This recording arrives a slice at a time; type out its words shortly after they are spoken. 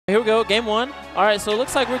Here we go, game 1. All right, so it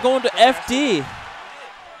looks like we're going to FD.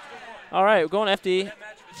 All right, we're going to FD.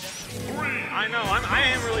 I know, I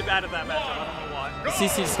am really bad at that matchup. I don't know why.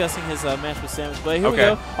 CC discussing his match with Samus, but here we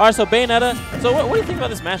go. All right, so Bayonetta. So what do you think about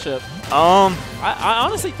this matchup? I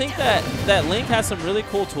honestly think that Link has some really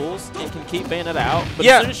cool tools and can keep Bayonetta out. But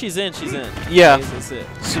as soon as she's in, she's in. Yeah. That's it.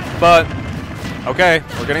 But okay,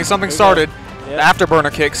 we're getting something started. Yep. The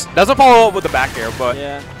afterburner kicks doesn't follow up with the back air,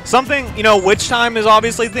 but something, you know, witch time is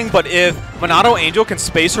obviously the thing. But if MonadoAngel can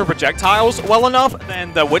space her projectiles well enough,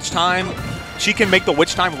 then the witch time. She can make the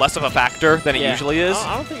witch time less of a factor than it usually is.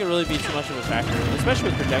 I don't think it really be too much of a factor, especially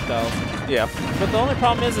with projectiles. Yeah. But the only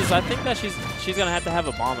problem is I think that she's gonna have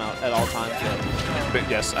a bomb out at all times. But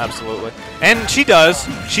yes, absolutely. And she does.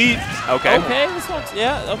 Okay. Okay. This one's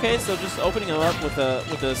okay. So just opening it up with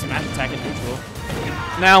a smash attack in neutral.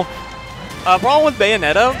 Now, problem with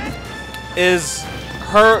Bayonetta is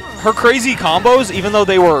her crazy combos. Even though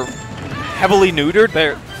they were heavily neutered,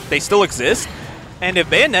 they still exist. And if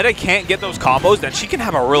Bayonetta can't get those combos, then she can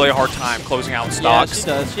have a really hard time closing out stocks. Yeah, she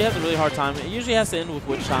does. She has a really hard time. It usually has to end with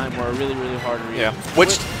witch time or a really, really hard read. Yeah,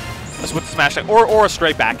 with the smash attack or a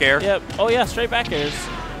straight back air. Yep. Oh yeah, straight back airs.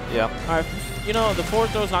 Yeah. All right. You know, the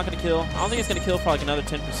forward throw is not going to kill. I don't think it's going to kill for like another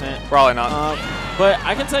 10%. Probably not. But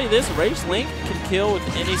I can tell you this: Rage Link can kill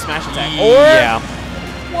with any smash attack.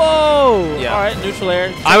 Whoa! Yeah. All right, neutral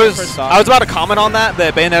air. I was about to comment on that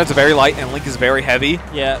Bayonetta's very light and Link is very heavy.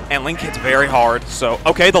 Yeah. And Link hits very hard. So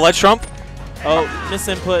okay, the ledge trump. Oh,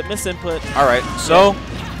 misinput. All right, so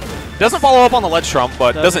doesn't follow up on the ledge trump,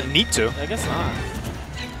 but doesn't need to. I guess not.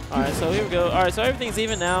 All right, so here we go. All right, so everything's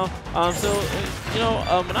even now. So you know,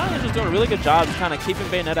 MonadoAngel's doing a really good job, kind of keeping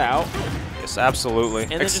Bayonetta out. Yes, absolutely.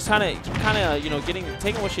 And then just kind of you know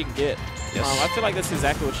taking what she can get. Yes. I feel like that's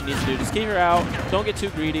exactly what she needs to do. Just keep her out. Don't get too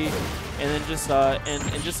greedy, and then just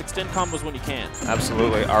and just extend combos when you can.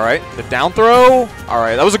 Absolutely. All right, the down throw. All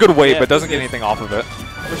right, that was a good weight, but doesn't get anything off of it.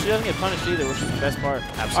 But she doesn't get punished either, which is the best part.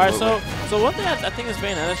 Absolutely. All right, so one thing I think this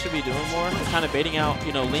Bayonetta should be doing more is kind of baiting out,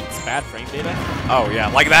 you know, Link's bad frame data. Oh yeah,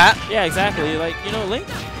 like that. Yeah, exactly. Like, you know, Link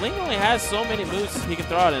only has so many moves he can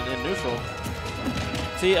throw out in neutral.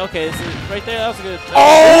 See, okay, so right there, that was a good.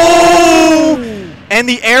 And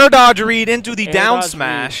the air dodge read into the down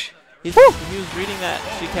smash. He was reading that.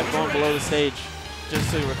 She kept going below the stage just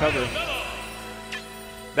to recover.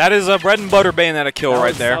 That is a bread and butter Bayonetta kill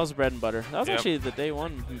right there. That was bread and butter. That was actually the day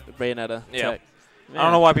one Bayonetta tech. Man. I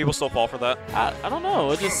don't know why people still fall for that. I don't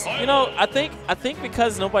know. It just, you know, I think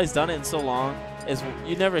because nobody's done it in so long,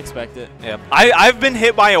 you never expect it. Yeah. I've been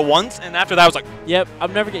hit by it once, and after that I was like, yep, I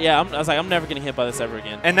was like, I'm never getting hit by this ever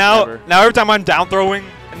again. And now every time I'm down throwing,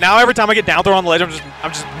 every time I get down throw on the ledge, I'm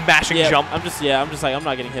just mashing jump. I'm just like, I'm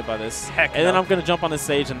not getting hit by this. Heck and then I'm gonna jump on the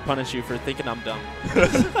stage and punish you for thinking I'm dumb.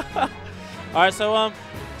 All right, so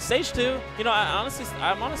stage 2, you know, I'm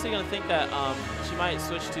honestly gonna think that she might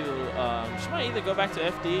switch to she might either go back to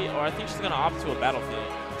FD or I think she's gonna opt to a battlefield.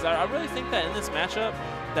 Because I really think that in this matchup,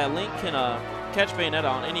 that Link can catch Bayonetta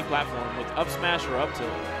on any platform with up smash or up tilt.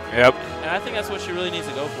 Yep. And I think that's what she really needs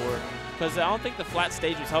to go for. Because I don't think the flat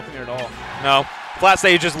stage was helping her at all. No. Flat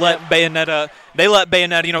stage just let Bayonetta,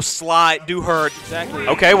 you know, slide, do her. Exactly.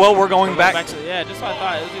 Okay, well, we're going back. To, yeah, just what I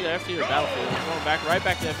thought. It was either FD or battlefield. We're going right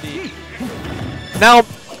back to FD. Now,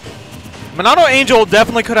 MonadoAngel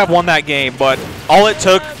definitely could have won that game, but all it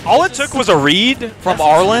took was a read from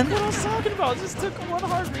Arlen. That's what I was talking about. It just took one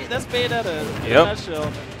hard read. That's Bayonetta. Yep. In a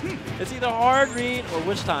nutshell. It's either hard read or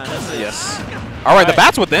witch time. That's it. Yes. All right, the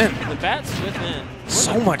bat's within. The bat's within.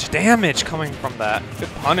 So much damage coming from that. Good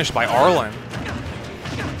punish by Arlen.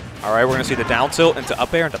 All right, we're going to see the down tilt into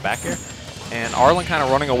up air into back air. And Arlen kind of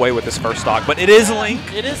running away with this first stock, but it is Link.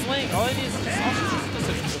 It is Link. All it needs is just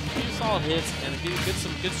a few solid hits and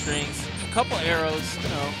some good strings, a couple arrows, you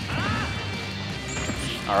know.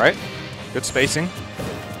 All right, good spacing.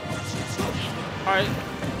 All right,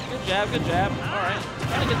 good jab. All right,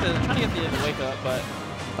 trying to get the wake up, but.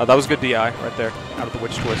 Oh, that was good DI right there, out of the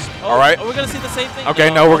witch twist. All right. Are we gonna see the same thing? Okay,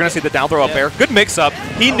 no, we're gonna see the down throw up air. Good mix up.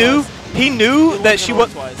 He knew that she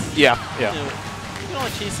was. Yeah. You can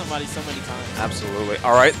only cheese somebody so many times. Absolutely.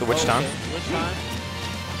 All right, the witch time. Witch time.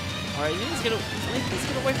 All right, let's get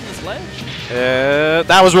away from this ledge.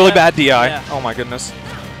 That was really bad DI. Yeah. Oh my goodness.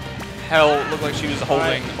 Hell, looked like she was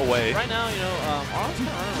holding away. Right now, you know, Arlen's kind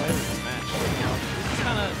of running away with this match. You know, he's just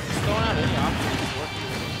kind of throwing out any option that's working.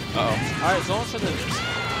 Uh-oh. All right, going for the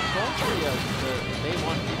day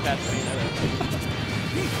one patch Bayonetta.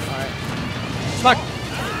 All right. It's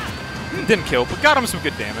not. Didn't kill, but got him some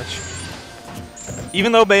good damage.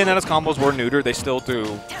 Even though Bayonetta's combos were neutered, they still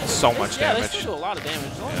do so much damage. Yeah, they still do a lot of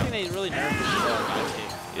damage. The only thing they really nerfed is the dive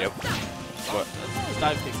kick. Yep. As long as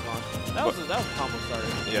dive kicks on. That was a combo starter.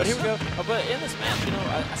 Yes. But here we go. But in this match, you know,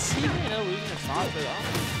 I see Bayonetta losing her stock, but I don't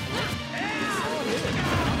think it's so good.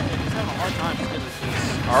 He's having a hard time just getting this.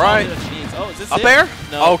 All right. Oh, is this Up it? there?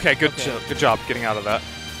 No. Okay, good job getting out of that.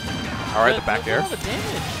 All right, the back air. All the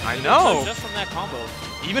damage. I know. Just from that combo.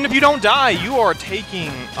 Even if you don't die, you are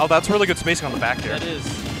taking. Oh, that's really good spacing on the back air. That is.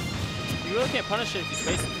 You really can't punish it if you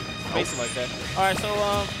space it like that. All right, so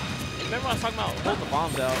remember I was talking about holding the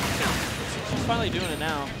bombs out. She's finally doing it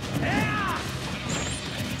now.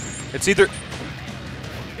 It's either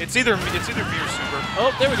me or Super.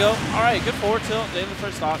 Oh, there we go. All right, good forward tilt. They have the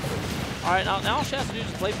first stock. All right, now all she has to do is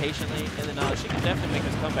just play patiently, and then she can definitely make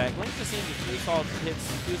this comeback. Let me just see the 2 solid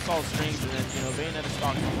hits, 2 solid strings, and then, you know, Bayonetta's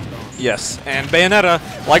stock is gone. Yes, and Bayonetta,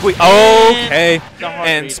 like we... Okay.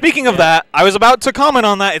 And speaking of that, I was about to comment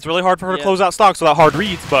on that. It's really hard for her to close out stocks without hard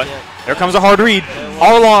reads, but there comes a hard read.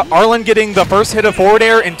 Arlen getting the first hit of forward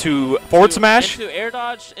air into forward smash. Into air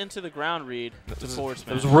dodge, into the ground read, to forward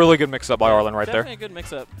smash. It was a really good mix-up by Arlen right there. Definitely a good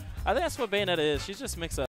mix-up. I think that's what Bayonetta is. She's just mix-up.